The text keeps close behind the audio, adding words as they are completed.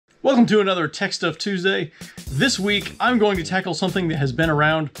Welcome to another Tech Stuff Tuesday. This week, I'm going to tackle something that has been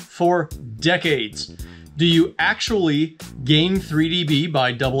around for decades. Do you actually gain 3 dB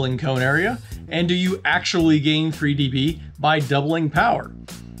by doubling cone area? And do you actually gain 3 dB by doubling power?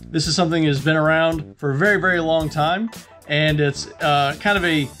 This is something that has been around for a very, very long time, and it's kind of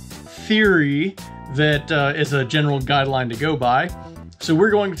a theory that is a general guideline to go by. So we're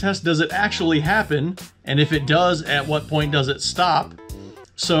going to test, does it actually happen? And if it does, at what point does it stop?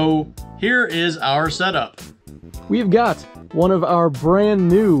 So here is our setup. We've got one of our brand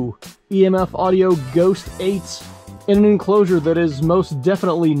new EMF Audio Ghost 8s in an enclosure that is most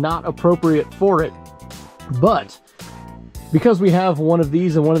definitely not appropriate for it. But because we have one of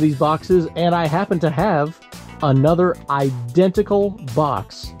these in one of these boxes, and I happen to have another identical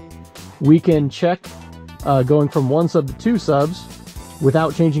box, we can check going from 1 sub to 2 subs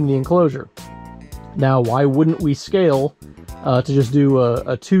without changing the enclosure. Now, why wouldn't we scale to just do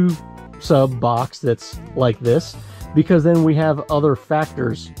a 2 sub box that's like this? Because then we have other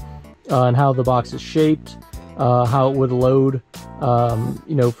factors on how the box is shaped, how it would load,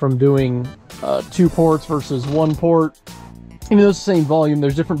 you know, from doing 2 ports versus 1 port. Even though it's the same volume,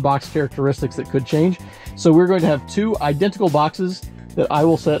 there's different box characteristics that could change. So we're going to have 2 identical boxes that I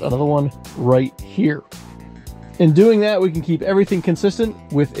will set another one right here. In doing that, we can keep everything consistent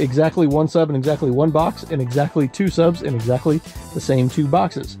with exactly 1 sub in exactly 1 box and exactly 2 subs in exactly the same 2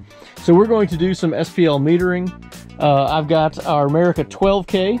 boxes. So we're going to do some Spl metering. I've got our America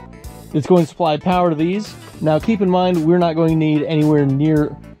 12K that's going to supply power to these. Now keep in mind, we're not going to need anywhere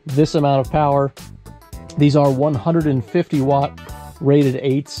near this amount of power. These are 150 watt rated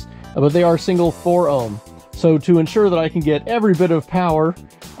 8s, but they are single 4 ohm. So to ensure that I can get every bit of power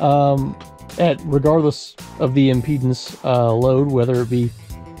regardless of the impedance load, whether it be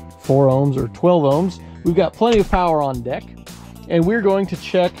 4 ohms or 12 ohms, we've got plenty of power on deck. And we're going to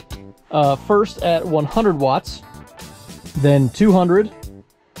check first at 100 watts, then 200,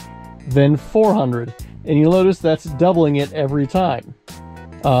 then 400. And you'll notice that's doubling it every time.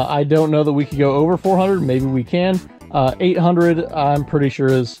 I don't know that we could go over 400, maybe we can. 800, I'm pretty sure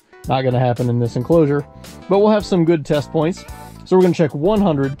is not going to happen in this enclosure, but we'll have some good test points. So we're going to check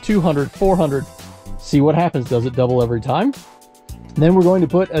 100, 200, 400, see what happens. Does it double every time? Then we're going to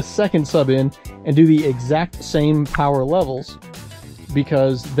put a second sub in and do the exact same power levels,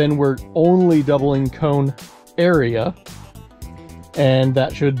 because then we're only doubling cone area, and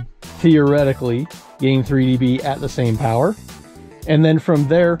that should theoretically gain 3 dB at the same power. And then from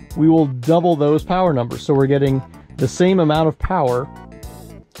there, we will double those power numbers. So we're getting the same amount of power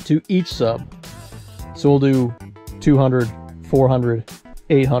to each sub. So we'll do 200, 400,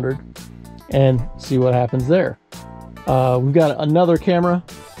 800, and see what happens there. We've got another camera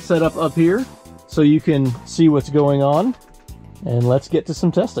set up here so you can see what's going on. And let's get to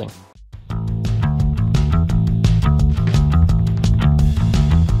some testing.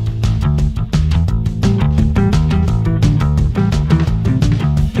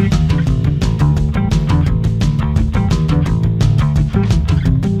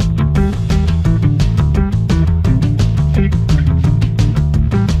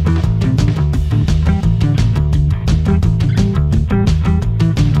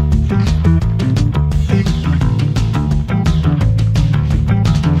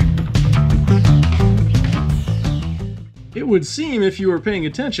 It would seem, if you were paying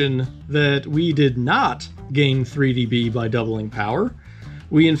attention, that we did not gain 3 dB by doubling power.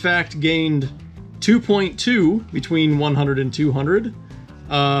 We in fact gained 2.2 between 100 and 200,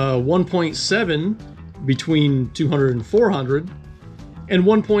 1.7 between 200 and 400, and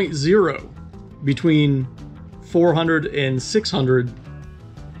 1.0 between 400 and 600,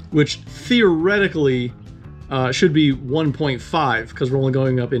 which theoretically should be 1.5 because we're only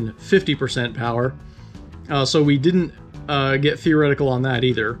going up in 50% power. So we didn't get theoretical on that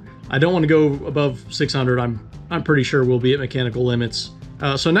either. I don't want to go above 600. I'm pretty sure we'll be at mechanical limits.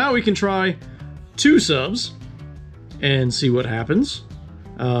 So now we can try 2 subs and see what happens.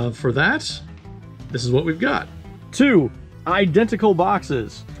 For that, this is what we've got. 2 identical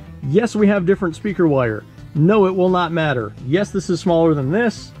boxes. Yes, we have different speaker wire. No, it will not matter. Yes, this is smaller than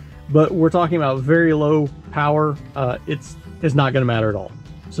this, but we're talking about very low power. It's not going to matter at all.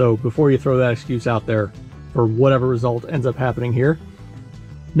 So before you throw that excuse out there for whatever result ends up happening here,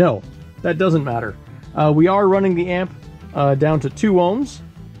 no, that doesn't matter. We are running the amp down to 2 ohms,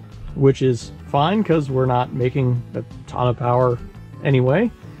 which is fine because we're not making a ton of power anyway.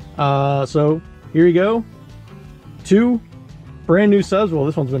 So here you go. 2 brand new subs. Well,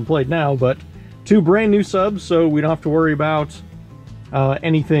 this one's been played now, but 2 brand new subs, so we don't have to worry about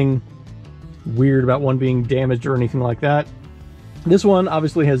anything weird about one being damaged or anything like that. This one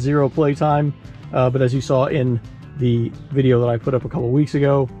obviously has 0 playtime, but as you saw in the video that I put up a couple weeks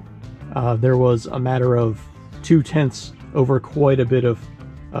ago, there was a matter of 0.2 over quite a bit of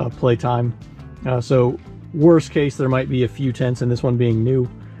playtime. So worst case, there might be a few tenths in this one being new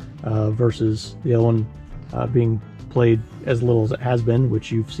versus the other one being played as little as it has been,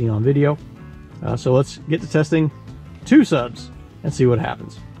 which you've seen on video. So let's get to testing 2 subs and see what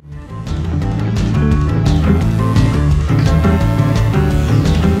happens.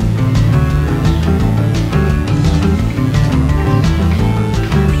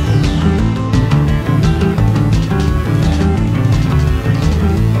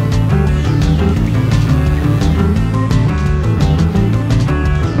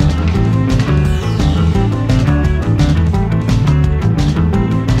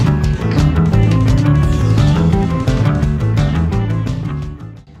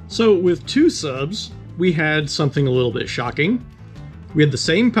 So with 2 subs, we had something a little bit shocking. We had the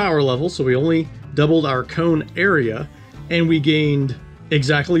same power level, so we only doubled our cone area, and we gained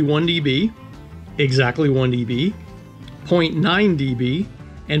exactly 1 dB, exactly 1 dB, 0.9 dB,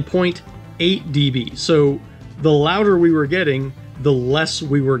 and 0.8 dB. So the louder we were getting, the less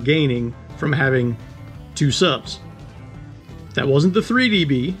we were gaining from having 2 subs. That wasn't the 3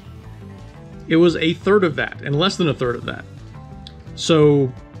 dB, it was 1/3 of that, and less than 1/3 of that.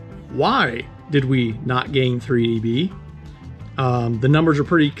 So why did we not gain 3 dB? The numbers are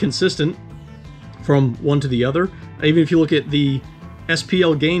pretty consistent from one to the other. Even if you look at the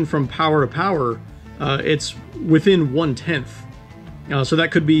SPL gain from power to power, it's within 1/10. So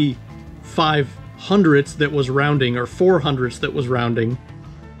that could be 5/100ths that was rounding, or 4/100ths that was rounding.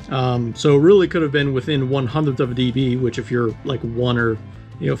 So it really could have been within 1/100th of a dB, which if you're like 1 or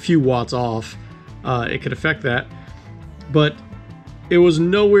a few watts off, it could affect that. But it was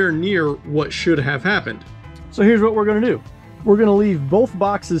nowhere near what should have happened. So here's what we're going to do. We're going to leave both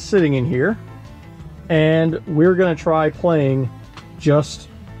boxes sitting in here, and we're going to try playing just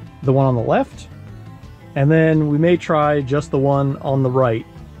the one on the left, and then we may try just the one on the right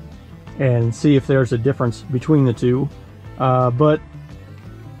and see if there's a difference between the two. But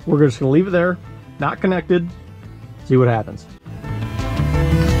we're just going to leave it there, not connected, see what happens.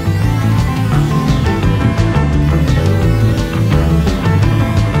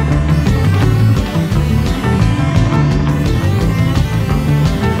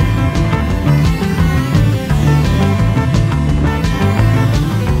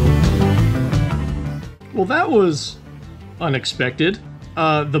 Well, that was unexpected.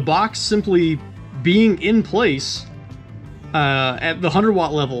 The box simply being in place at the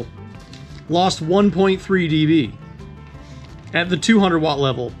 100-watt level lost 1.3 dB. At the 200-watt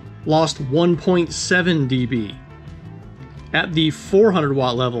level, lost 1.7 dB. At the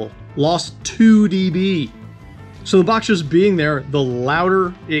 400-watt level, lost 2 dB. So the box just being there, the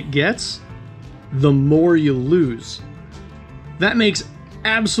louder it gets, the more you lose. That makes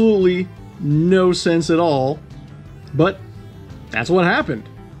absolutely no sense at all, but that's what happened.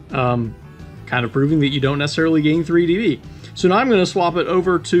 Kind of proving that you don't necessarily gain 3 dB. So now I'm going to swap it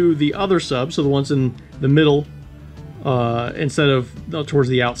over to the other sub, so the ones in the middle instead of towards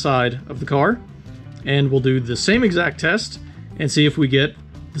the outside of the car, and we'll do the same exact test and see if we get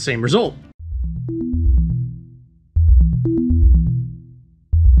the same result.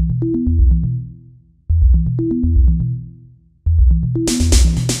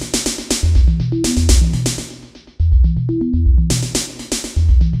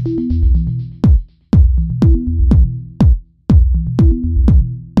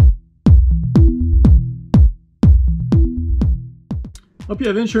 Hope you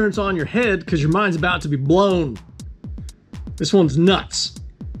have insurance on your head because your mind's about to be blown. This one's nuts.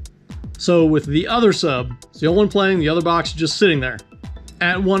 So with the other sub, it's the only one playing, the other box is just sitting there.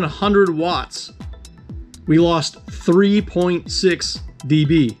 At 100 watts, we lost 3.6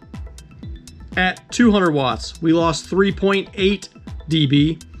 dB. At 200 watts, we lost 3.8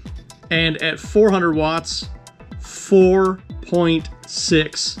 dB. And at 400 watts,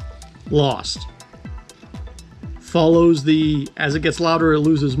 4.6 lost. Follows the, as it gets louder, it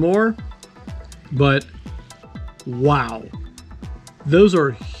loses more. But wow, those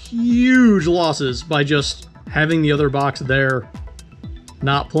are huge losses by just having the other box there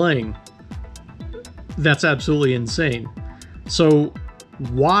not playing. That's absolutely insane. So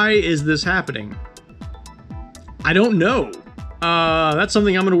why is this happening? I don't know. That's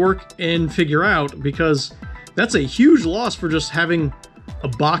something I'm going to work and figure out, because that's a huge loss for just having a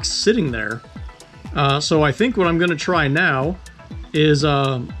box sitting there. So I think what I'm going to try now is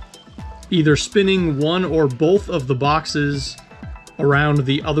either spinning one or both of the boxes around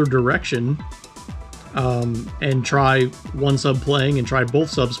the other direction and try one sub playing and try both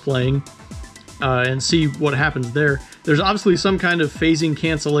subs playing and see what happens there. There's obviously some kind of phasing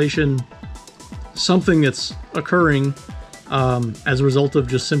cancellation, something that's occurring as a result of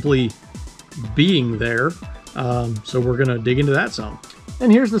just simply being there. So we're gonna dig into that some.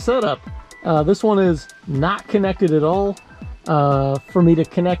 And here's the setup. This one is not connected at all. For me to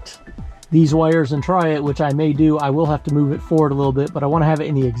connect these wires and try it, which I may do, I will have to move it forward a little bit, but I want to have it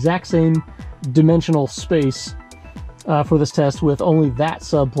in the exact same dimensional space for this test with only that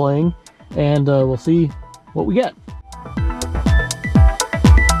sub playing, and we'll see what we get.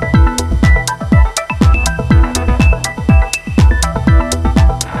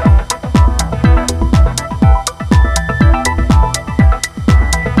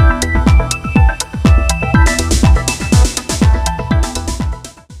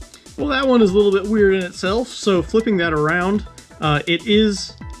 That one is a little bit weird in itself, so flipping that around, it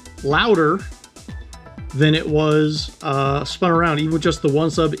is louder than it was spun around, even with just the one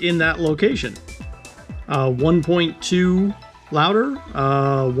sub in that location. 1.2 louder,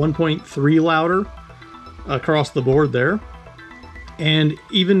 1.3 louder across the board there. And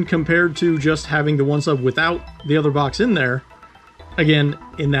even compared to just having the one sub without the other box in there, again,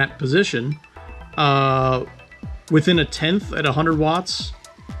 in that position, within a tenth at 100 watts,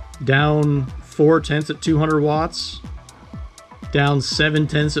 down 4/10 at 200 watts, down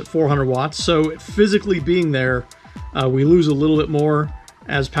 7/10 at 400 watts. So physically being there, we lose a little bit more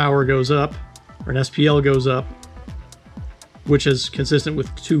as power goes up, or an SPL goes up, which is consistent with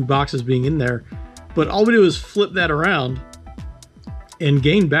two boxes being in there. But all we do is flip that around and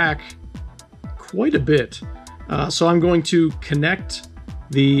gain back quite a bit. So I'm going to connect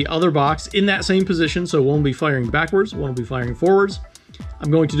the other box in that same position, so it won't be firing backwards, it won't be firing forwards. I'm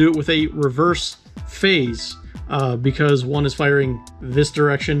going to do it with a reverse phase because one is firing this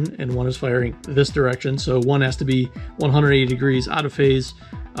direction and one is firing this direction. So one has to be 180 degrees out of phase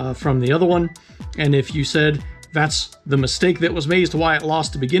from the other one. And if you said that's the mistake that was made as to why it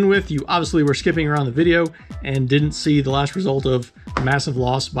lost to begin with, you obviously were skipping around the video and didn't see the last result of a massive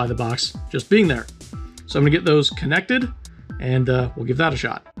loss by the box just being there. So I'm gonna get those connected and we'll give that a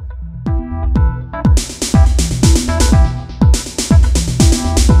shot.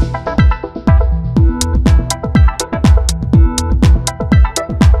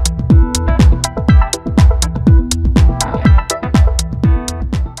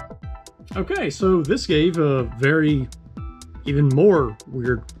 Okay, so this gave a very, even more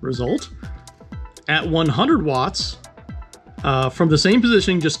weird result. At 100 watts, from the same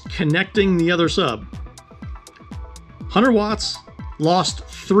position, just connecting the other sub, 100 watts lost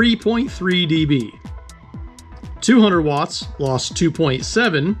 3.3 dB. 200 watts lost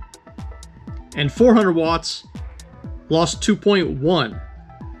 2.7, and 400 watts lost 2.1.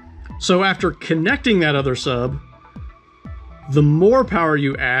 So after connecting that other sub, the more power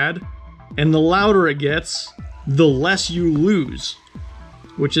you add, and the louder it gets, the less you lose,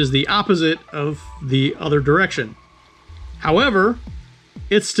 which is the opposite of the other direction. However,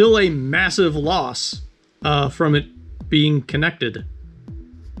 it's still a massive loss from it being connected.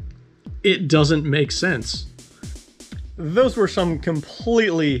 It doesn't make sense. Those were some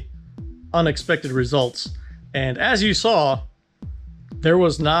completely unexpected results, and as you saw, there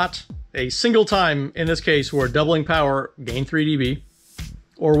was not a single time in this case where doubling power gained 3 dB,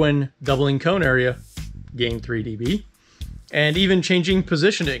 or when doubling cone area gained 3 dB, and even changing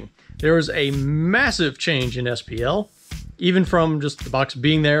positioning. There was a massive change in SPL, even from just the box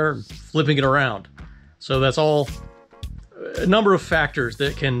being there and flipping it around. So that's all a number of factors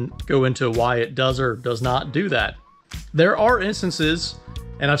that can go into why it does or does not do that. There are instances,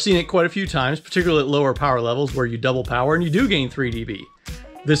 and I've seen it quite a few times, particularly at lower power levels, where you double power and you do gain 3 dB.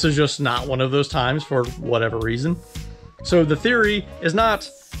 This is just not one of those times for whatever reason. So the theory is not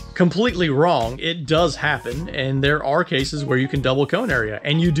completely wrong. It does happen, and there are cases where you can double cone area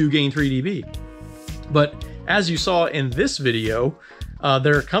and you do gain 3 dB. But as you saw in this video,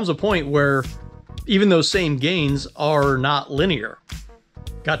 there comes a point where even those same gains are not linear.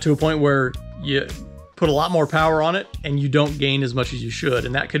 Got to a point where you put a lot more power on it and you don't gain as much as you should.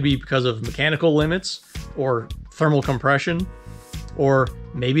 And that could be because of mechanical limits or thermal compression, or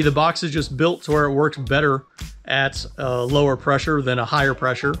maybe the box is just built to where it works better at a lower pressure than a higher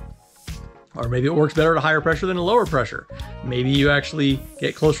pressure, or maybe it works better at a higher pressure than a lower pressure. Maybe you actually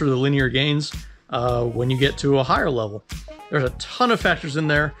get closer to the linear gains when you get to a higher level. There's a ton of factors in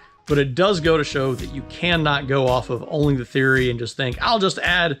there, but it does go to show that you cannot go off of only the theory and just think, I'll just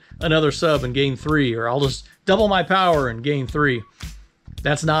add another sub and gain 3, or I'll just double my power and gain 3.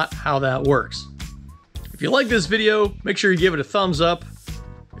 That's not how that works. If you like this video, make sure you give it a thumbs up.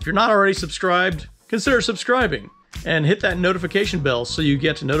 If you're not already subscribed, consider subscribing and hit that notification bell so you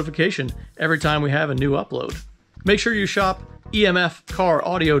get a notification every time we have a new upload. Make sure you shop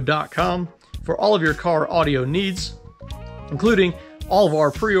emfcaraudio.com for all of your car audio needs, including all of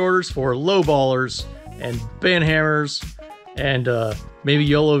our pre-orders for lowballers and band hammers and maybe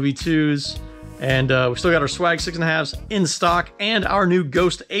YOLO V2s. And we still got our Swag 6.5s in stock and our new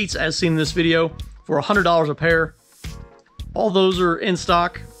Ghost 8s as seen in this video for $100 a pair. All those are in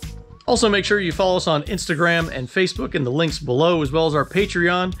stock. Also, make sure you follow us on Instagram and Facebook in the links below, as well as our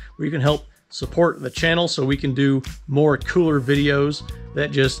Patreon, where you can help support the channel so we can do more cooler videos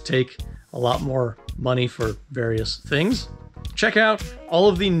that just take a lot more money for various things. Check out all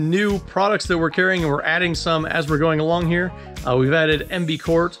of the new products that we're carrying, and we're adding some as we're going along here. We've added MB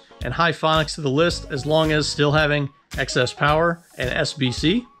Court and High Phonics to the list, as long as still having excess power and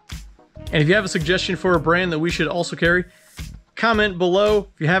SBC. And if you have a suggestion for a brand that we should also carry, comment below.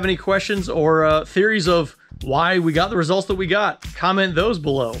 If you have any questions or theories of why we got the results that we got, comment those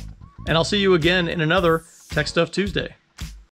below. And I'll see you again in another Tech Stuff Tuesday.